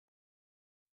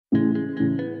Welcome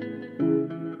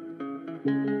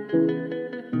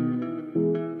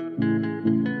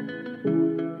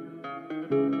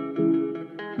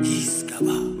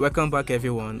back,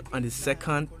 everyone, on the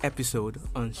second episode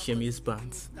on Shemi's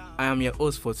Bands. I am your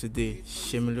host for today,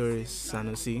 Shemilore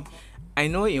Sanusi. I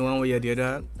know in one way or the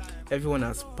other, everyone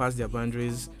has passed their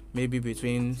boundaries, maybe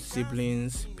between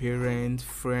siblings, parents,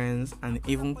 friends, and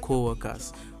even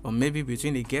co-workers. Or maybe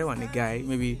between a girl and a guy.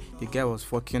 Maybe the guy was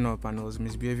fucking up and was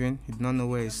misbehaving. He did not know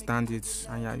where he stands.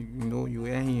 And you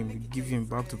hear him, you give him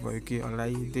back to okay, or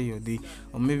like day or day.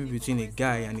 Or maybe between a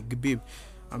guy and a babe.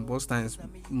 And most times,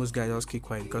 most guys just keep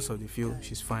quiet because of the feel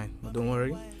she's fine. But don't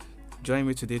worry. Join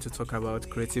me today to talk about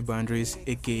creative boundaries,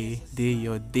 aka day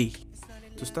your day.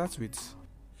 To start with,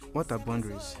 what are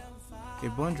boundaries? A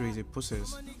boundary is a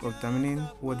process of determining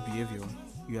what behavior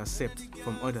you accept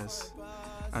from others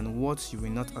and what you will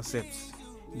not accept.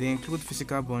 They include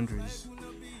physical boundaries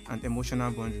and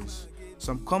emotional boundaries.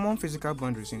 Some common physical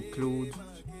boundaries include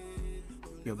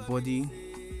your body,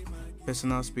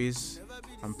 personal space,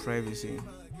 and privacy.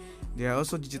 There are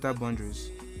also digital boundaries,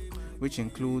 which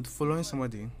include following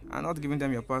somebody and not giving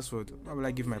them your password. Why would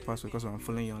I give my password because I'm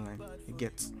following you online? You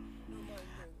get.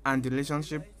 And the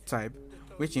relationship type,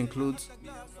 which includes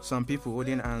some people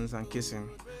holding hands and kissing,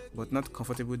 but not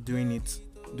comfortable doing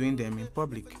them in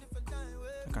public.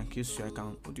 I can kiss you, I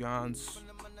can hold your hands,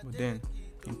 but then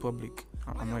in public,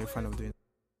 I'm not a fan of doing it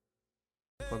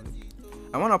in public.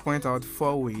 I want to point out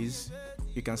 4 ways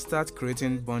you can start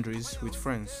creating boundaries with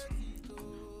friends.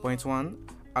 Point 1,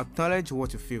 acknowledge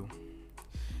what you feel.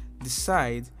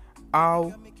 Decide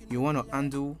how you want to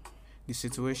handle the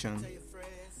situation.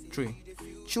 3,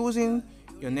 choosing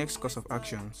your next course of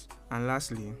actions. And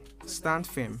lastly, stand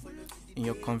firm in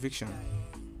your conviction.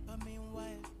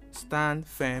 Stand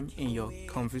firm in your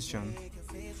conviction.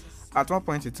 At one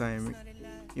point in time,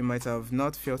 you might have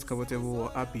not felt comfortable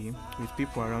or happy with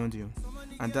people around you.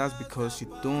 And that's because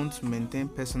you don't maintain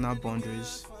personal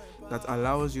boundaries that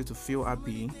allows you to feel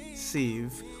happy,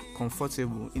 safe,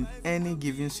 comfortable in any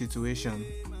given situation.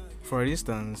 For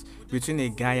instance, between a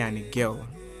guy and a girl,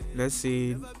 let's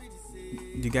say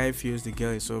the guy feels the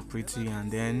girl is so pretty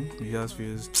and then he just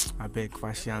feels, I beg,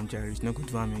 fashion, I'm jealous, no good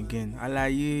for him again.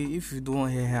 If you don't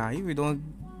hear her, if you don't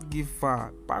give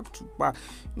her back to back,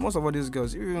 most of all these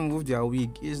girls, if you remove their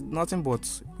wig, it's nothing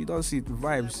but, you don't see it,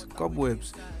 vibes,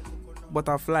 cobwebs,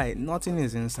 butterfly, nothing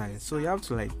is inside. So you have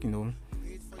to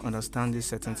understand this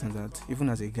certain things that even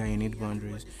as a guy you need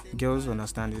boundaries. Girls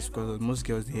understand this because most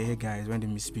girls they hate guys when they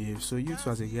misbehave. So you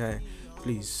too as a guy,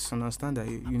 please understand that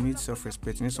you need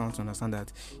self-respect. You need someone to understand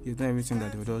that it's not everything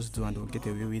that they'll just do and they'll get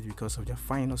away with because of their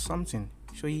fine or something.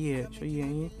 Show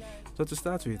you. So to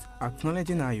start with,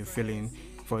 acknowledging how you're feeling.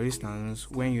 For instance,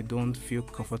 when you don't feel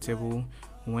comfortable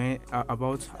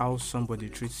about how somebody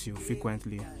treats you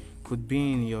frequently, could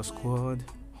be in your squad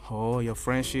or your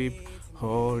friendship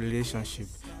or relationship.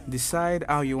 Decide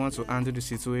how you want to handle the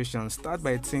situation. Start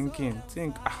by think,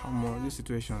 I'm on this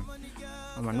situation.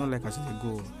 I might not like as it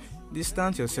go.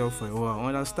 Distance yourself for a while.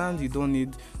 Understand you don't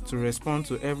need to respond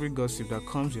to every gossip that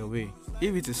comes your way.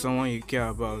 If it is someone you care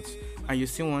about and you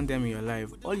still want them in your life,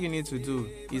 all you need to do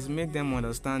is make them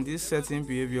understand this certain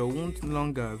behavior won't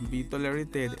longer be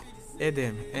tolerated.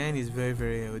 Them and is very,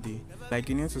 very healthy. Like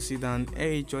you need to sit down,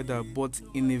 hear each other, but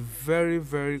in a very,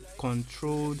 very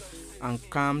controlled and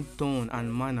calm tone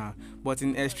and manner. But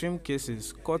in extreme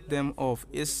cases, cut them off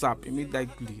ASAP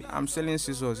immediately. I'm selling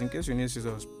scissors in case you need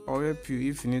scissors. I'll help you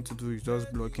if you need to do it,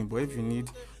 just blocking. But if you need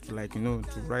to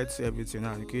to write everything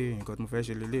out, okay, you got you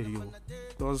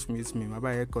just meet me.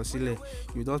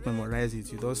 You just memorize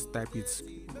it, you just type it,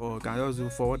 or you can just do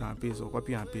forward and paste or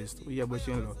copy and paste.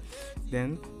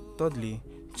 Then thirdly,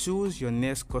 choose your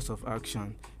next course of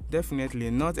action.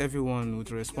 Definitely, not everyone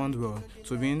would respond well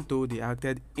to being told they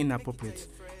acted inappropriate.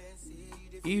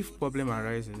 If problem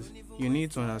arises, you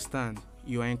need to understand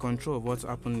you are in control of what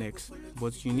happens next,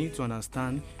 but you need to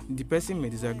understand the person may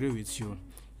disagree with you.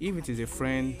 If it is a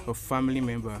friend or family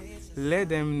member, let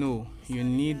them know you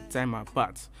need time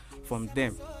apart from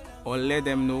them, or let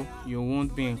them know you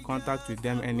won't be in contact with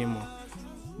them anymore.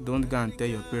 Don't go and tell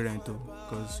your parent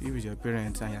because if it's your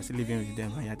parents and you're still living with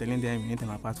them and you're telling them you need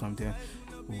them apart from them,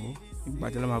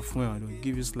 but they'll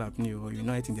give you slap new or you're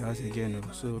not eating the house again.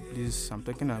 So please, I'm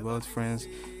talking about friends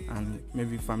and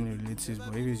maybe family relatives,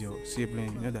 but if it's your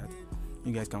sibling, you know that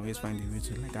you guys can always find a way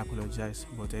to apologize.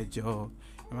 But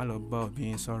I'm all about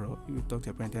being sorrow. If you talk to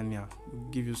your parent anyhow,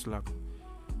 give you slap.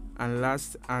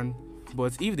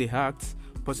 But if they act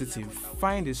positive,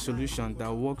 find a solution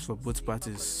that works for both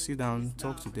parties. Sit down,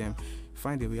 talk to them,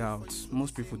 find a way out.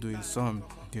 Most people do it. Some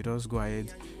they just go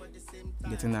ahead,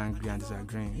 getting angry and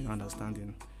disagreeing,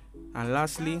 understanding. And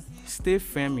lastly, stay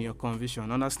firm in your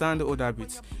conviction. Understand the old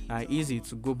habits are easy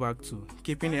to go back to.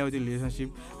 Keeping a healthy relationship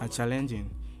are challenging.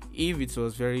 If it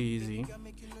was very easy,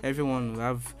 everyone will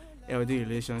have healthy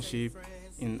relationship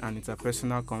and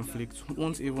interpersonal conflict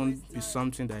won't even be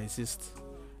something that exists.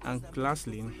 And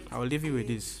lastly, I'll leave you with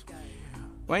this.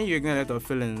 When you ignore a lot of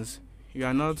feelings, you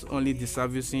are not only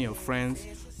disservicing your friends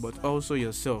but also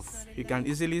yourself. You can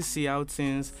easily see how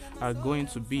things are going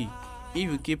to be if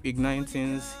you keep ignoring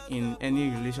things in any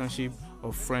relationship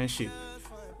or friendship.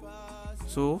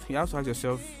 So you have to ask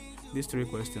yourself these three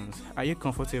questions. Are you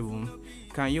comfortable?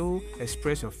 Can you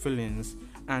express your feelings?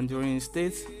 And do you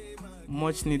reinstate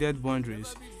much needed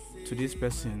boundaries to this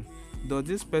person? Does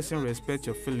this person respect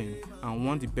your feeling and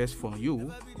want the best for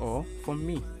you or for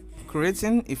me?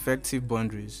 Creating effective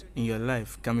boundaries in your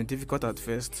life can be difficult at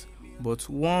first, but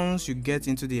once you get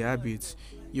into the habit,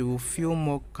 you will feel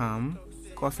more calm,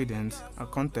 confident, and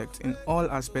contact in all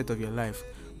aspects of your life.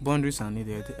 Boundaries are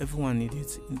needed. Everyone needs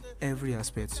it in every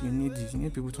aspect. You need it. You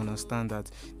need people to understand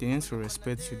that they need to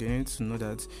respect you. They need to know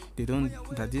that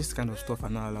that this kind of stuff are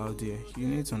not allowed there. You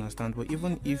need to understand. But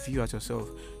even if you as yourself,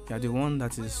 you are the one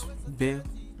that is bare,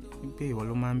 you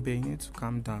need to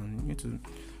calm down. You need to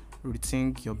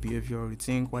rethink your behavior,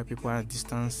 rethink why people are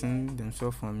distancing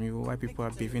themselves from you, why people are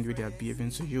behaving the way they are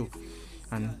behaving to you.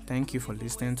 And thank you for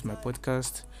listening to my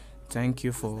podcast. Thank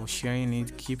you for sharing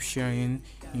it. Keep sharing.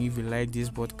 If you like this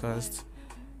podcast,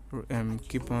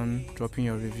 keep on dropping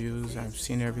your reviews. I've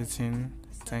seen everything.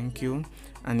 Thank you.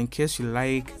 And in case you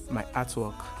like my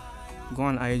artwork, go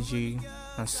on IG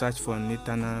and search for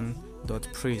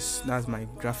Nathanan.praise. That's my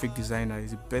graphic designer.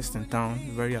 He's the best in town.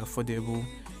 Very affordable.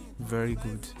 Very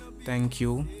good. Thank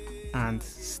you and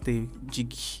stay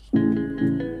jiggy.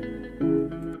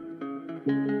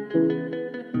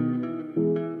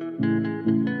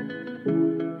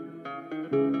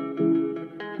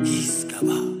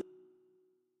 Iskaba.